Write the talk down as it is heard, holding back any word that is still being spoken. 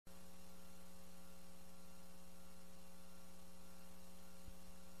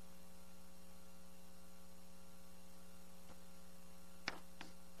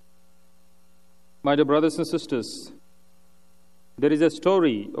My dear brothers and sisters, there is a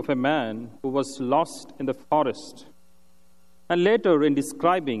story of a man who was lost in the forest. And later, in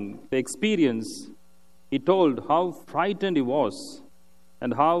describing the experience, he told how frightened he was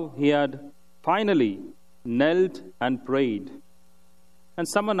and how he had finally knelt and prayed. And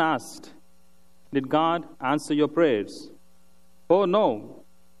someone asked, "Did God answer your prayers?" "Oh no,"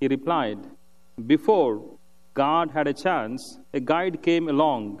 he replied. "Before God had a chance, a guide came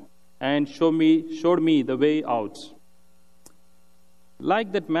along and showed me the way out."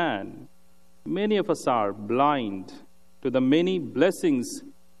 Like that man, many of us are blind to the many blessings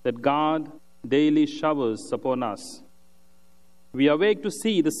that God daily showers upon us. We awake to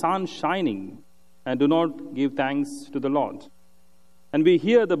see the sun shining and do not give thanks to the Lord. And we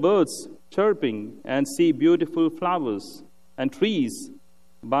hear the birds chirping and see beautiful flowers and trees,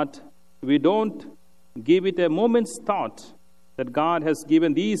 but we don't give it a moment's thought that God has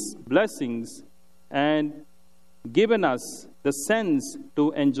given these blessings and given us the sense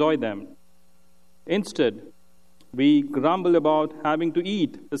to enjoy them. Instead, we grumble about having to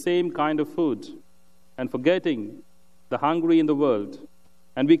eat the same kind of food and forgetting the hungry in the world.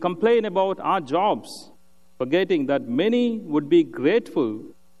 And we complain about our jobs, forgetting that many would be grateful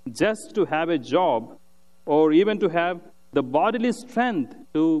just to have a job or even to have the bodily strength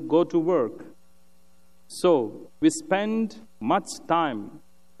to go to work. So we spend much time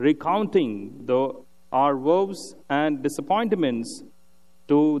recounting our woes and disappointments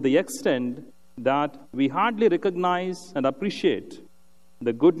to the extent that we hardly recognize and appreciate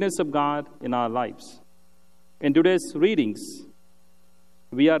the goodness of God in our lives. In today's readings,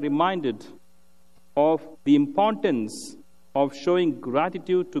 we are reminded of the importance of showing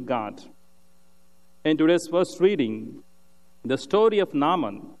gratitude to God. In today's first reading, the story of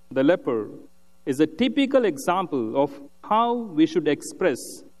Naaman, the leper, is a typical example of how we should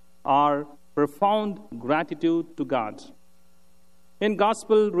express our profound gratitude to God. In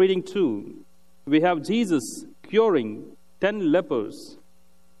Gospel reading 2, we have Jesus curing 10 lepers,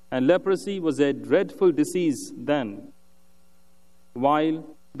 and leprosy was a dreadful disease then. While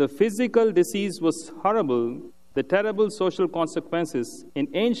the physical disease was horrible, the terrible social consequences in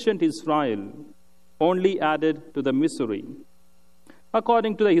ancient Israel only added to the misery.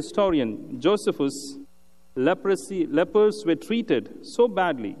 According to the historian Josephus, lepers were treated so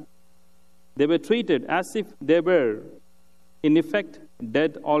badly. They were treated as if they were, in effect,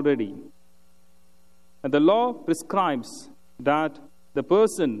 dead already. And the law prescribes that the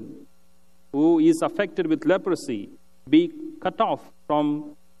person who is affected with leprosy be cut off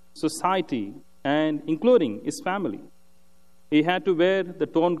from society and including his family. He had to wear the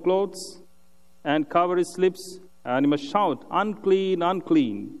torn clothes and cover his lips, and he must shout, "Unclean,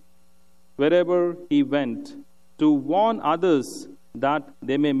 unclean," wherever he went, to warn others that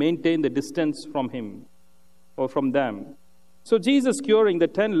they may maintain the distance from him or from them. So Jesus curing the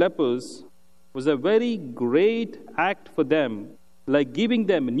 10 lepers was a very great act for them, like giving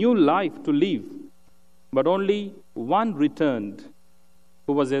them new life to live. But only one returned,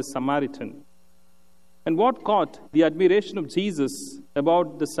 who was a Samaritan. And what caught the admiration of Jesus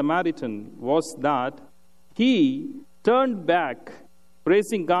about the Samaritan was that he turned back,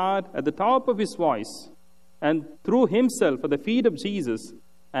 praising God at the top of his voice, and threw himself at the feet of Jesus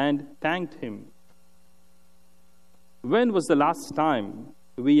and thanked him. When was the last time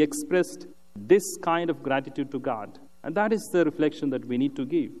we expressed this kind of gratitude to God? And that is the reflection that we need to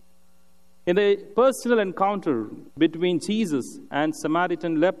give. In the personal encounter between Jesus and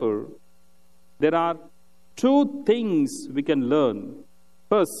Samaritan leper, there are two things we can learn.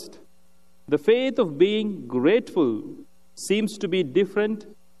 First, the faith of being grateful seems to be different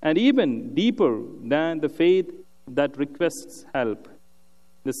and even deeper than the faith that requests help.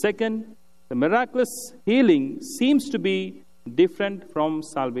 The second, the miraculous healing seems to be different from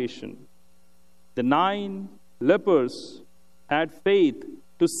salvation. The 9 lepers had faith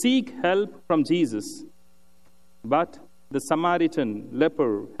to seek help from Jesus, but the Samaritan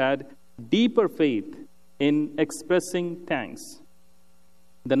leper had deeper faith in expressing thanks.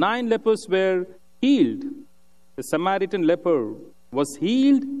 The 9 lepers were healed. The Samaritan leper was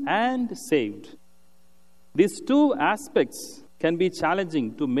healed and saved. These two aspects can be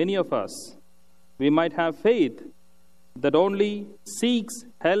challenging to many of us. We might have faith that only seeks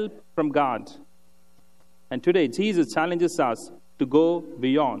help from God. And today, Jesus challenges us to go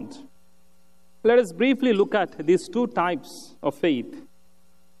beyond. Let us briefly look at these two types of faith.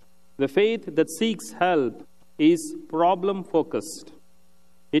 The faith that seeks help is problem-focused.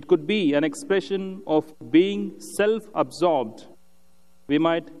 It could be an expression of being self-absorbed. We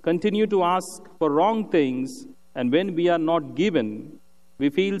might continue to ask for wrong things, and when we are not given, we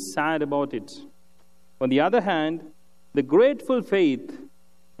feel sad about it. On the other hand, the grateful faith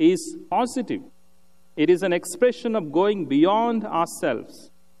is positive. It is an expression of going beyond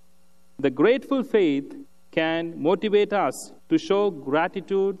ourselves. The grateful faith can motivate us to show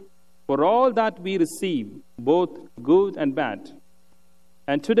gratitude for all that we receive, both good and bad.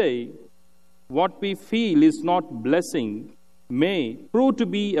 And today, what we feel is not blessing may prove to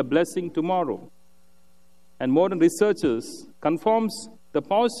be a blessing tomorrow. And modern researchers confirms the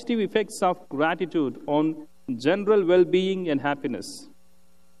positive effects of gratitude on general well-being and happiness.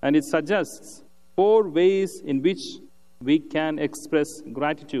 And it suggests 4 ways in which we can express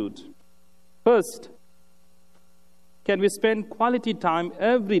gratitude. First, can we spend quality time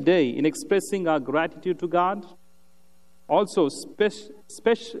every day in expressing our gratitude to God? Also,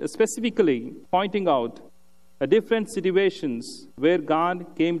 specifically pointing out different situations where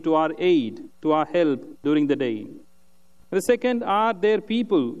God came to our aid, to our help during the day. The second, are there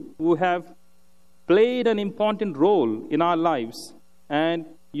people who have played an important role in our lives and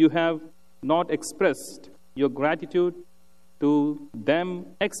you have not expressed your gratitude to them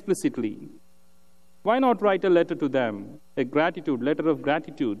explicitly? Why not write a letter to them, a letter of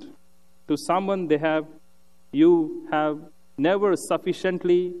gratitude to someone you have never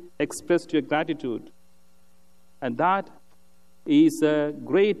sufficiently expressed your gratitude? And that is a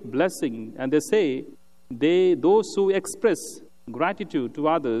great blessing. And they say those who express gratitude to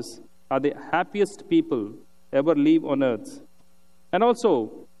others are the happiest people ever live on earth. And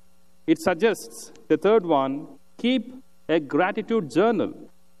also, it suggests, the third one, keep a gratitude journal.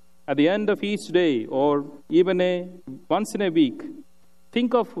 At the end of each day or even once in a week,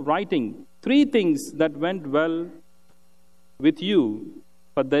 think of writing 3 things that went well with you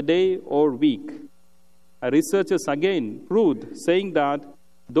for the day or week. Researchers again proved, saying that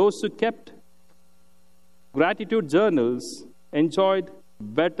those who kept gratitude journals enjoyed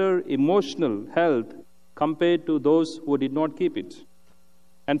better emotional health compared to those who did not keep it.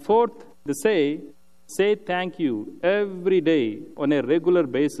 And fourth, they say thank you every day on a regular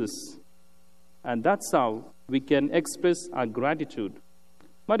basis. And that's how we can express our gratitude.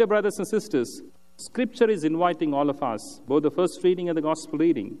 My dear brothers and sisters, Scripture is inviting all of us, both the first reading and the gospel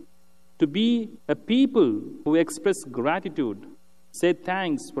reading, to be a people who express gratitude, say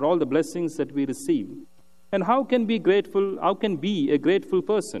thanks for all the blessings that we receive. And how can be a grateful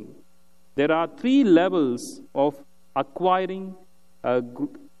person? There are 3 levels of acquiring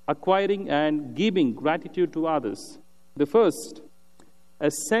and giving gratitude to others. The first, a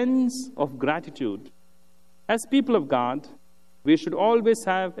sense of gratitude. As people of God, we should always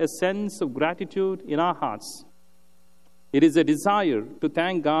have a sense of gratitude in our hearts. It is a desire to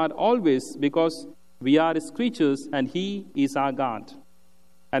thank God always because we are His creatures and He is our God.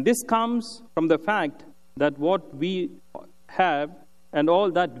 And this comes from the fact that what we have and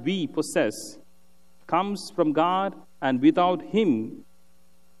all that we possess comes from God, and without Him,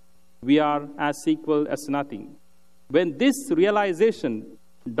 we are as equal as nothing. When this realization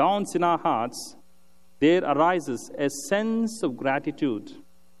dawns in our hearts, there arises a sense of gratitude.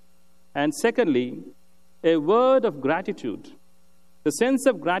 And secondly, a word of gratitude. The sense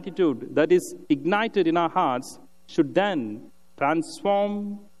of gratitude that is ignited in our hearts should then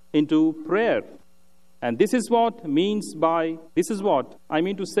transform into prayer. And this is what I mean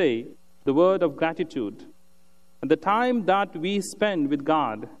to say, the word of gratitude. And the time that we spend with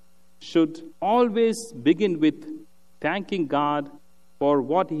God should always begin with thanking God for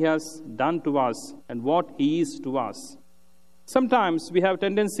what He has done to us and what He is to us. Sometimes we have a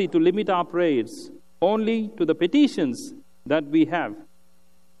tendency to limit our prayers only to the petitions that we have.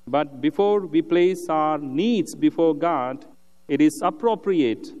 But before we place our needs before God, it is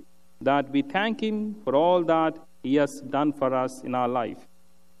appropriate that we thank Him for all that He has done for us in our life.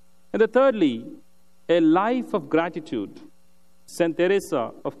 And thirdly, a life of gratitude. Saint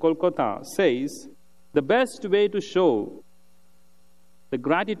Teresa of Calcutta says, the best way to show the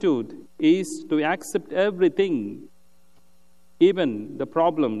gratitude is to accept everything, even the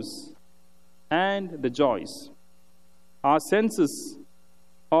problems and the joys. Our sense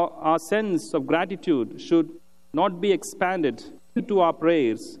of gratitude should not be expanded to our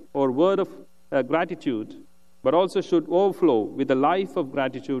prayers or word of gratitude, but also should overflow with a life of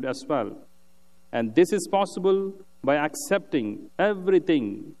gratitude as well. And this is possible by accepting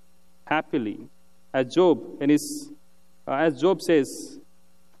everything happily. As Job says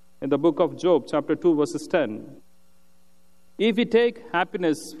in the book of Job, chapter 2, verses 10, if we take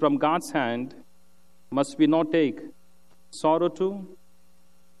happiness from God's hand, must we not take sorrow too?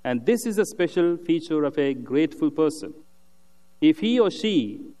 And this is a special feature of a grateful person. If he or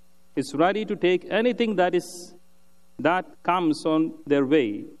she is ready to take anything that comes on their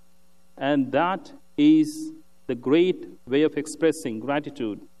way, and that is the great way of expressing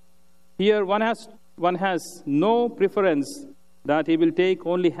gratitude. Here one has no preference that he will take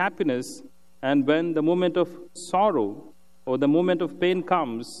only happiness, and when the moment of sorrow or the moment of pain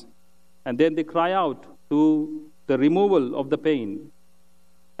comes, and then they cry out to the removal of the pain.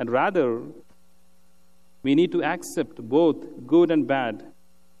 And rather, we need to accept both good and bad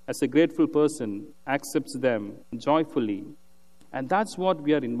as a grateful person accepts them joyfully. And that's what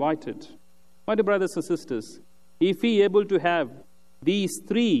we are invited. My dear brothers and sisters, if we are able to have these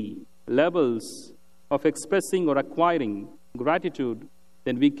three levels of expressing or acquiring gratitude,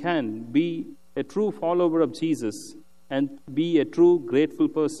 then we can be a true follower of Jesus and be a true grateful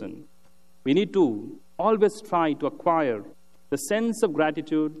person. We need to always try to acquire the sense of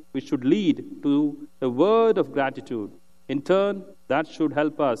gratitude, which should lead to the word of gratitude. In turn, that should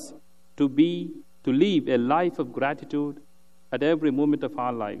help us to live a life of gratitude at every moment of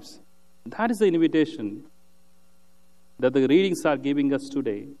our lives. That is the invitation that the readings are giving us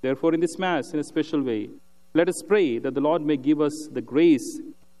today. Therefore, in this Mass, in a special way, let us pray that the Lord may give us the grace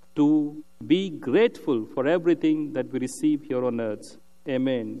to be grateful for everything that we receive here on earth.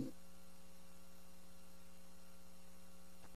 Amen.